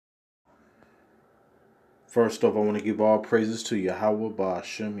First off, I want to give all praises to Yahweh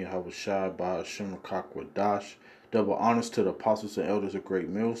Ba'ashem, Yahweh Shai Ba'ashem Rakakwadash. Double honors to the apostles and elders of Great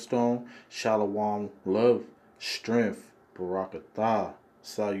Millstone. Shalom, love, strength, barakatah.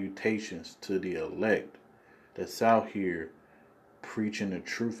 Salutations to the elect that's out here preaching the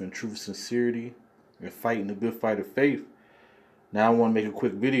truth and truth sincerity and fighting the good fight of faith. Now I want to make a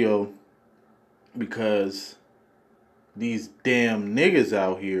quick video because these damn niggas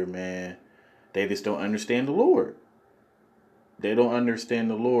out here, man, they just don't understand the Lord. They don't understand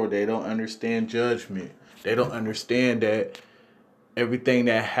the Lord. They don't understand judgment. They don't understand that everything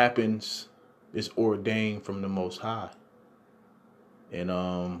that happens is ordained from the Most High.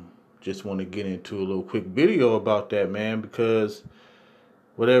 And just want to get into a little quick video about that, man, because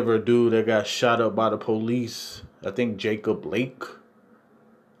whatever dude that got shot up by the police, I think Jacob Lake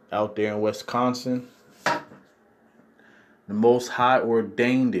out there in Wisconsin, the Most High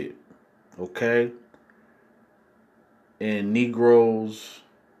ordained it, okay? And Negroes,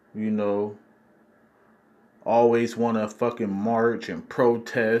 always want to fucking march and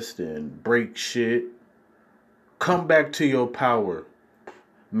protest and break shit. Come back to your power.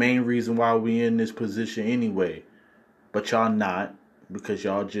 Main reason why we in this position anyway. But y'all not, because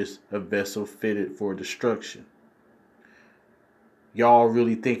y'all just a vessel fitted for destruction. Y'all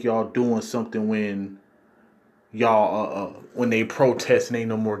really think y'all doing something when y'all when they protest and ain't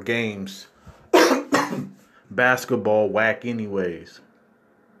no more games. Basketball whack anyways.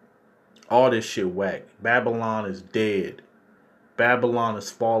 All this shit whack. Babylon is dead. Babylon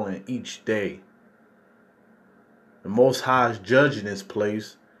is falling each day. The Most High is judging this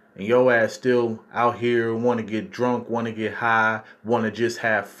place, and your ass still out here want to get drunk, want to get high, want to just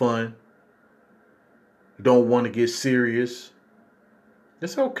have fun. You don't want to get serious.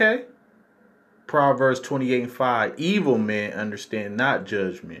 It's okay. Proverbs 28:5. Evil men understand not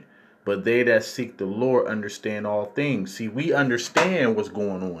judgment, but they that seek the Lord understand all things. See, we understand what's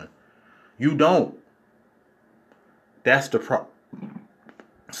going on. You don't. That's the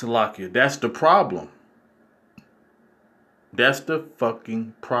Salakia. That's the problem. That's the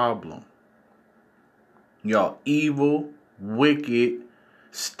fucking problem. Y'all evil, wicked,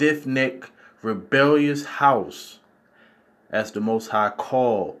 stiff-necked, rebellious house, as the Most High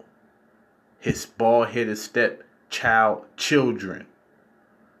called his bald-headed stepchild children.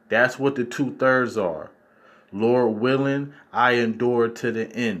 That's what the 2/3 are. Lord willing, I endure to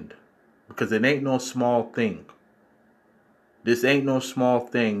the end. Because it ain't no small thing. This ain't no small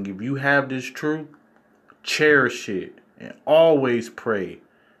thing. If you have this truth, cherish it. And always pray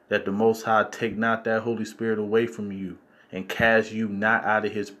that the Most High take not that Holy Spirit away from you and cast you not out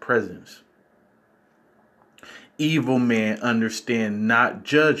of his presence. Evil men understand not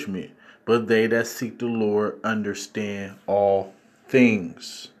judgment, but they that seek the Lord understand all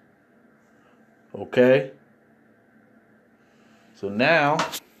things. Okay? So now,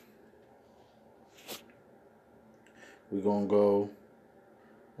 we're going to go,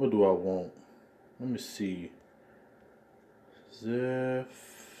 what do I want? Let me see.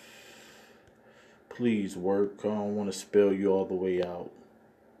 Zeph, please work. I don't want to spell you all the way out.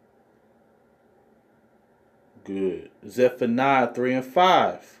 Good. Zephaniah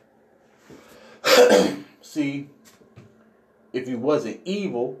 3:5. See, if you wasn't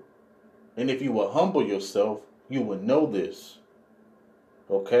evil, and if you would humble yourself, you would know this.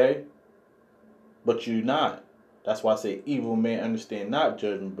 Okay? But you're not. That's why I say evil men understand not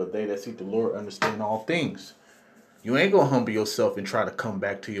judgment, but they that seek the Lord understand all things. You ain't gonna humble yourself and try to come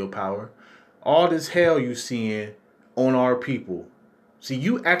back to your power. All this hell you seeing on our people. See,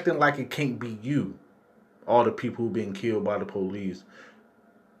 you acting like it can't be you. All the people who been killed by the police.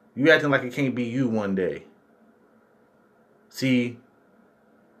 You acting like it can't be you one day. See,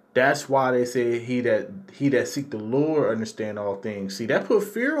 that's why they say he that seek the Lord understand all things. See, that put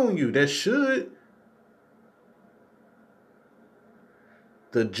fear on you. That should.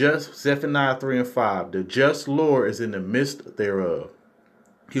 The just, Zephaniah 3:5, the just Lord is in the midst thereof.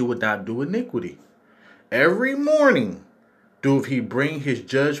 He would not do iniquity. Every morning doth he bring his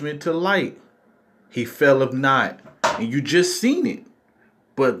judgment to light. He faileth not. And you just seen it.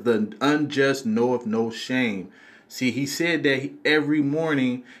 But the unjust knoweth no shame. See, he said that every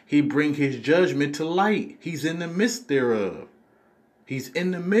morning he bring his judgment to light. He's in the midst thereof. He's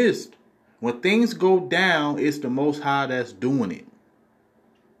in the midst. When things go down, it's the Most High that's doing it.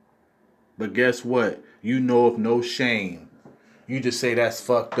 But guess what? You know of no shame. You just say that's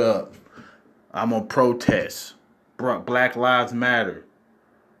fucked up. I'm gonna protest. Black Lives Matter.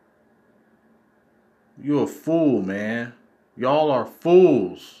 You're a fool, man. Y'all are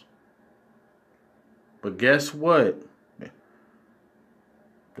fools. But guess what?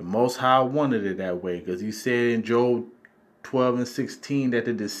 The Most High wanted it that way because he said in Job 12 and 16 that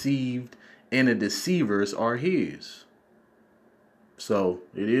the deceived and the deceivers are his. So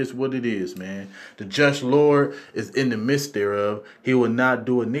it is what it is, man. The just Lord is in the midst thereof. He will not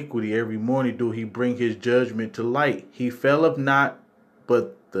do iniquity. Every morning do he bring his judgment to light. He faileth not,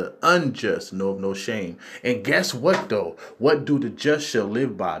 but the unjust know of no shame. And guess what, though? What do the just shall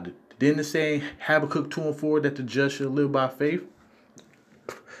live by? Didn't it say Habakkuk 2 and 4 that the just shall live by faith?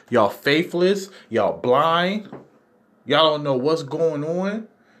 Y'all faithless. Y'all blind. Y'all don't know what's going on.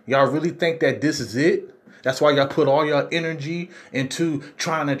 Y'all really think that this is it? That's why y'all put all your energy into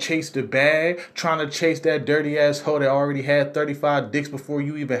trying to chase the bag, trying to chase that dirty ass hoe that already had 35 dicks before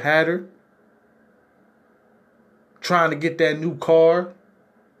you even had her. Trying to get that new car.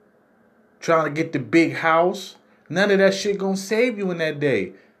 Trying to get the big house. None of that shit gonna save you in that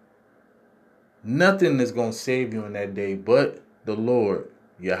day. Nothing is gonna save you in that day but the Lord.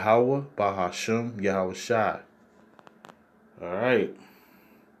 Yahweh, Bahashem, Yahweh Shai. Alright.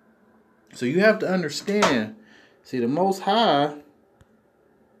 So you have to understand, see, the Most High,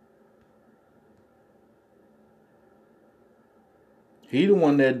 he the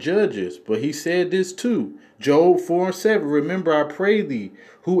one that judges. But he said this too. Job 4 and 7, remember I pray thee,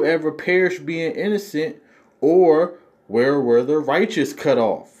 whoever perished being innocent, or where were the righteous cut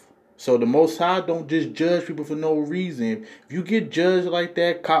off? So the Most High don't just judge people for no reason. If you get judged like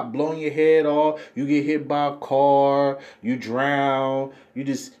that, cop blowing your head off, you get hit by a car, you drown,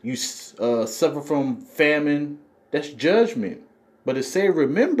 you suffer from famine, that's judgment. But it say,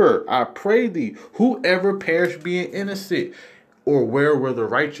 remember, I pray thee, whoever perished being innocent, or where were the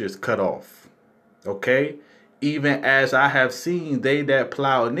righteous cut off? Okay? Even as I have seen, they that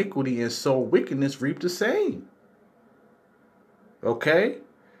plow iniquity and sow wickedness reap the same. Okay?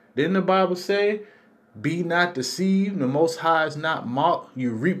 Didn't the Bible say, be not deceived, the Most High is not mocked,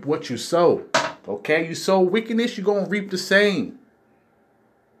 you reap what you sow. Okay? You sow wickedness, you're going to reap the same.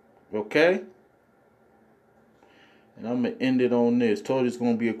 Okay? And I'm going to end it on this. Told you it's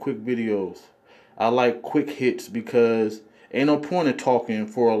going to be a quick videos. I like quick hits because ain't no point in talking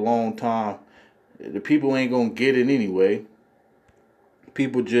for a long time. The people ain't going to get it anyway.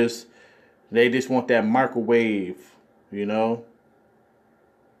 People they just want that microwave, you know?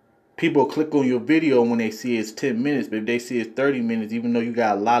 People click on your video when they see it's 10 minutes, but if they see it's 30 minutes, even though you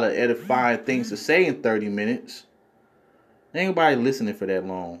got a lot of edifying things to say in 30 minutes, ain't nobody listening for that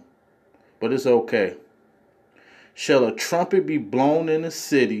long. But it's okay. Shall a trumpet be blown in the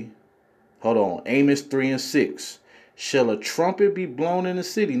city? Hold on. Amos 3 and 6. Shall a trumpet be blown in the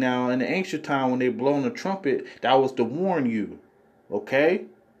city? Now, in the ancient time, when they blown a trumpet, that was to warn you. Okay?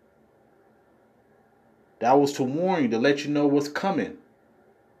 That was to warn you, to let you know what's coming.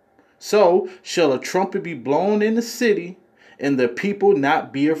 So, shall a trumpet be blown in the city, and the people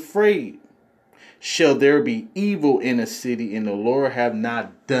not be afraid? Shall there be evil in the city, and the Lord have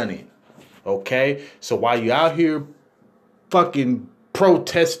not done it? Okay? So while you out here fucking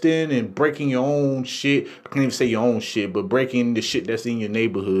protesting and breaking your own shit, I can't even say your own shit, but breaking the shit that's in your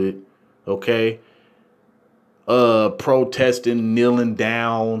neighborhood, okay? Protesting, kneeling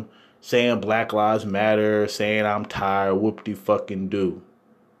down, saying Black Lives Matter, saying I'm tired, whoop-de-fucking-do.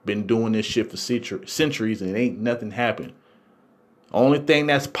 Been doing this shit for centuries and ain't nothing happened. Only thing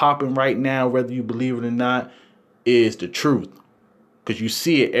that's popping right now, whether you believe it or not, is the truth. Because you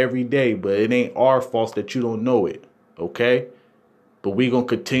see it every day, but it ain't our fault that you don't know it. Okay? But we going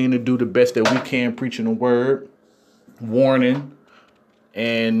to continue to do the best that we can, preaching the word, warning,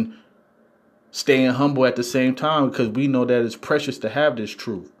 and staying humble at the same time, because we know that it's precious to have this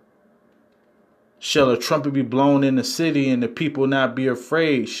truth. Shall a trumpet be blown in the city, and the people not be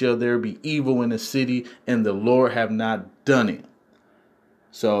afraid? Shall there be evil in the city, and the Lord have not done it?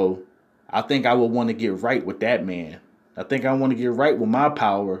 So I think I would want to get right with that man. I think I want to get right with my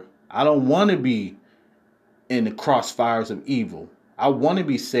power. I don't want to be in the crossfires of evil. I want to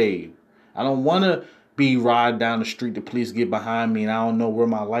be saved. I don't want to be riding down the street, the police get behind me, and I don't know where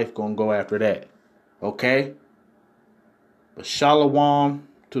my life going to go after that. Okay? But shalom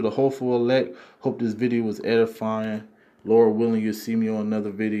to the hopeful elect. Hope this video was edifying. Lord willing, you'll see me on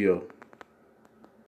another video.